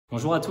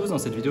Bonjour à tous, dans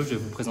cette vidéo je vais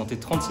vous présenter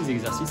 36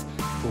 exercices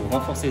pour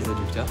renforcer les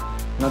adducteurs,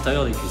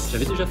 l'intérieur des cuisses.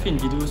 J'avais déjà fait une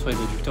vidéo sur les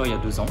adducteurs il y a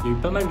 2 ans, il y a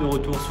eu pas mal de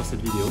retours sur cette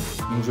vidéo,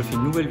 donc je fais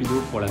une nouvelle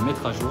vidéo pour la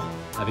mettre à jour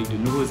avec de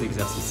nouveaux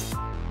exercices.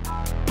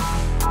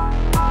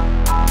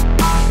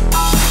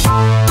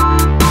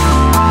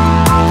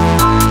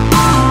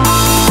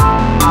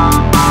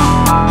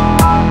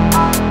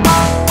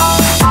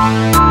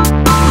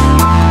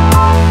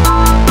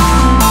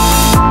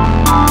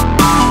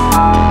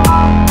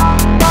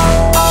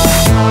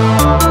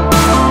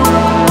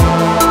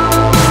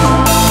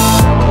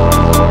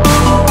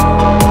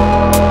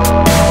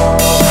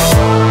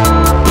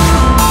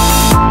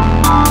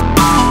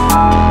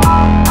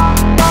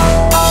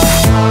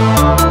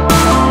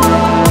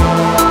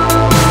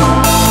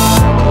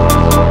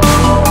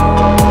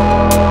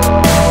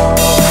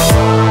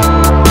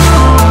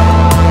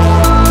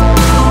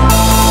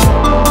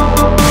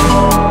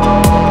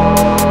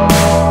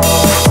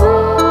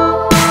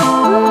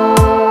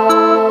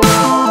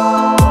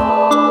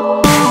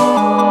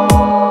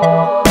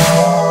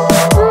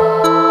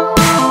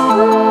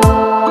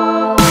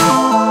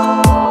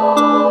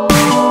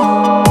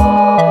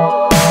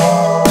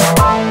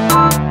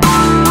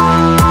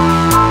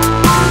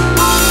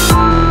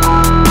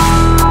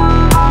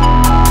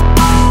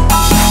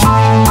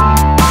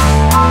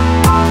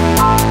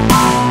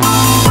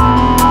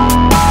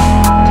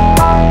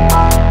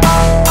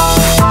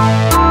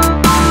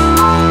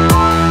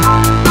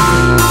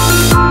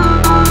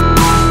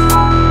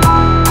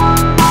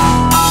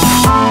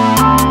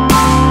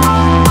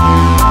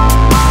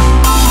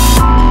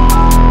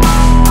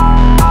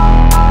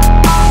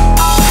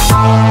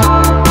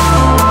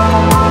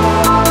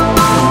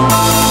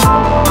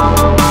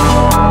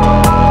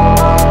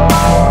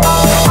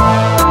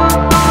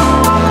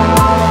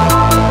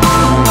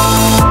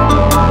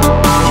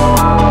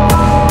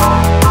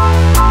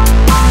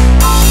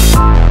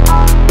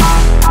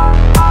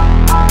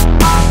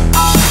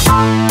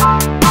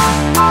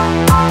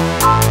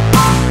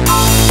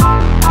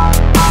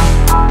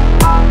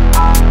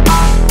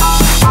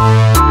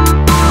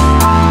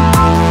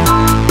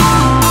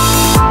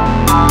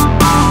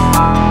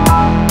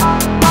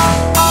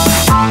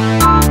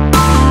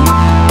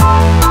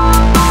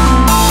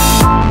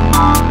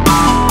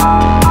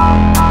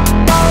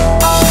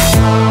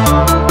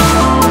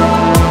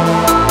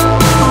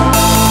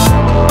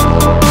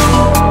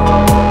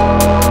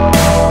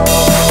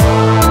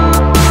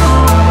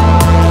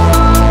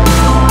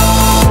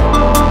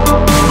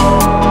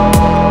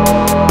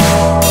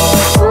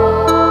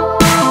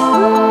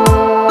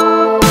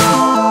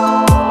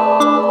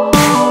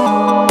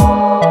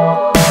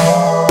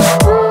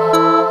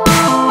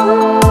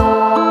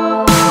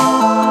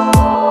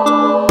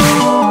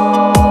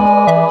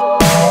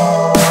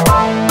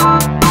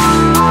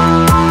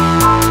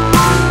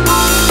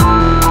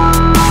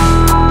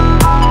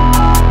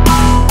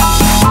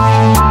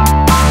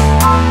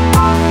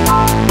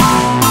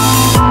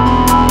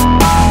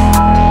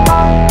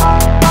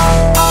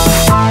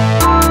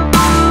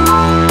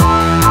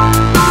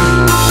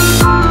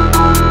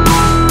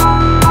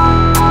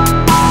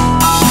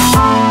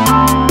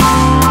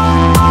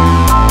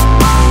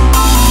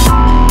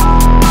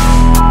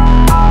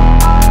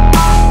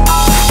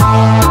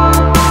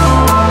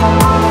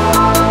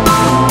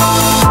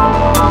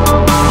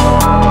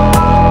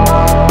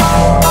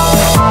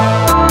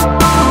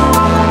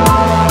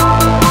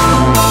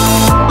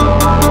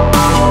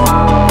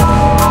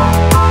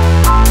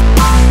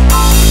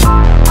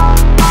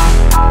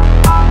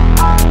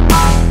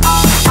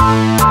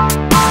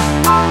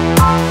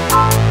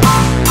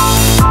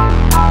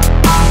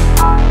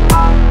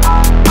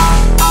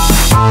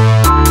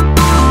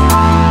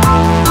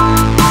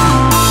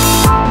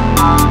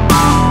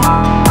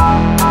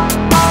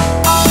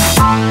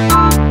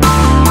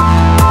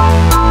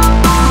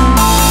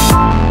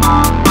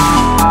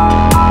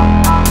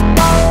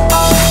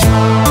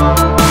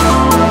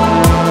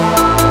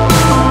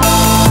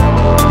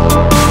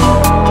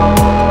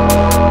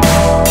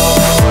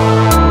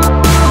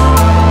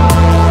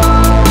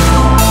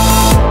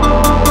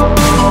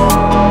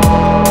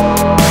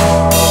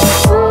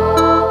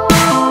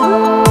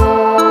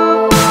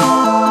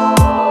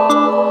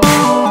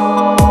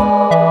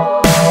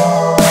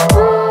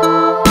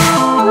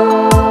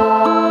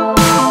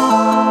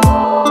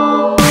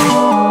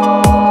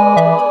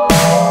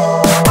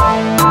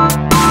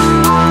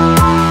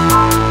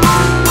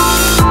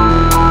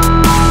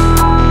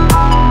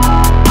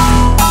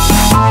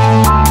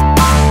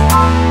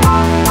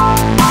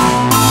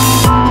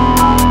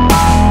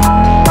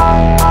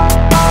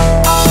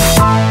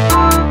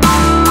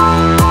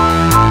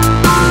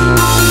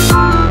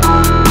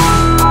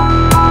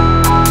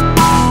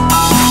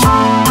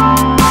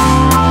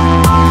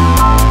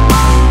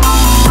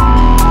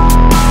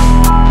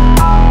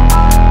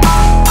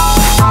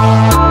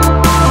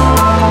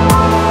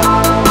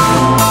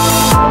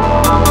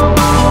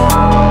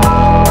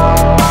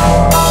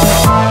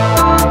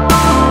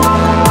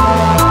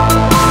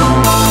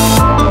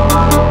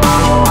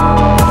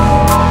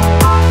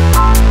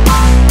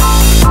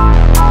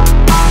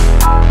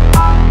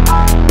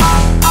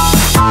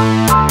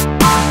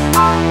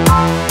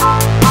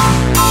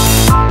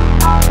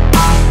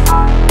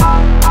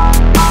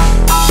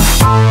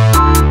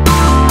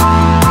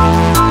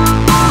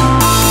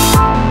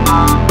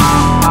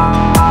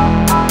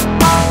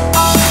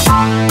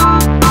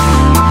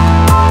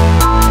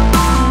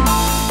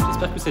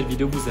 cette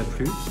vidéo vous a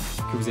plu,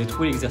 que vous avez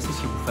trouvé l'exercice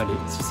qu'il vous fallait.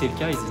 Si c'est le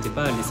cas, n'hésitez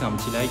pas à laisser un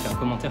petit like, un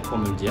commentaire pour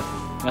me le dire.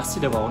 Merci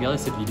d'avoir regardé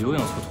cette vidéo et on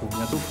se retrouve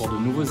bientôt pour de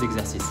nouveaux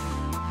exercices.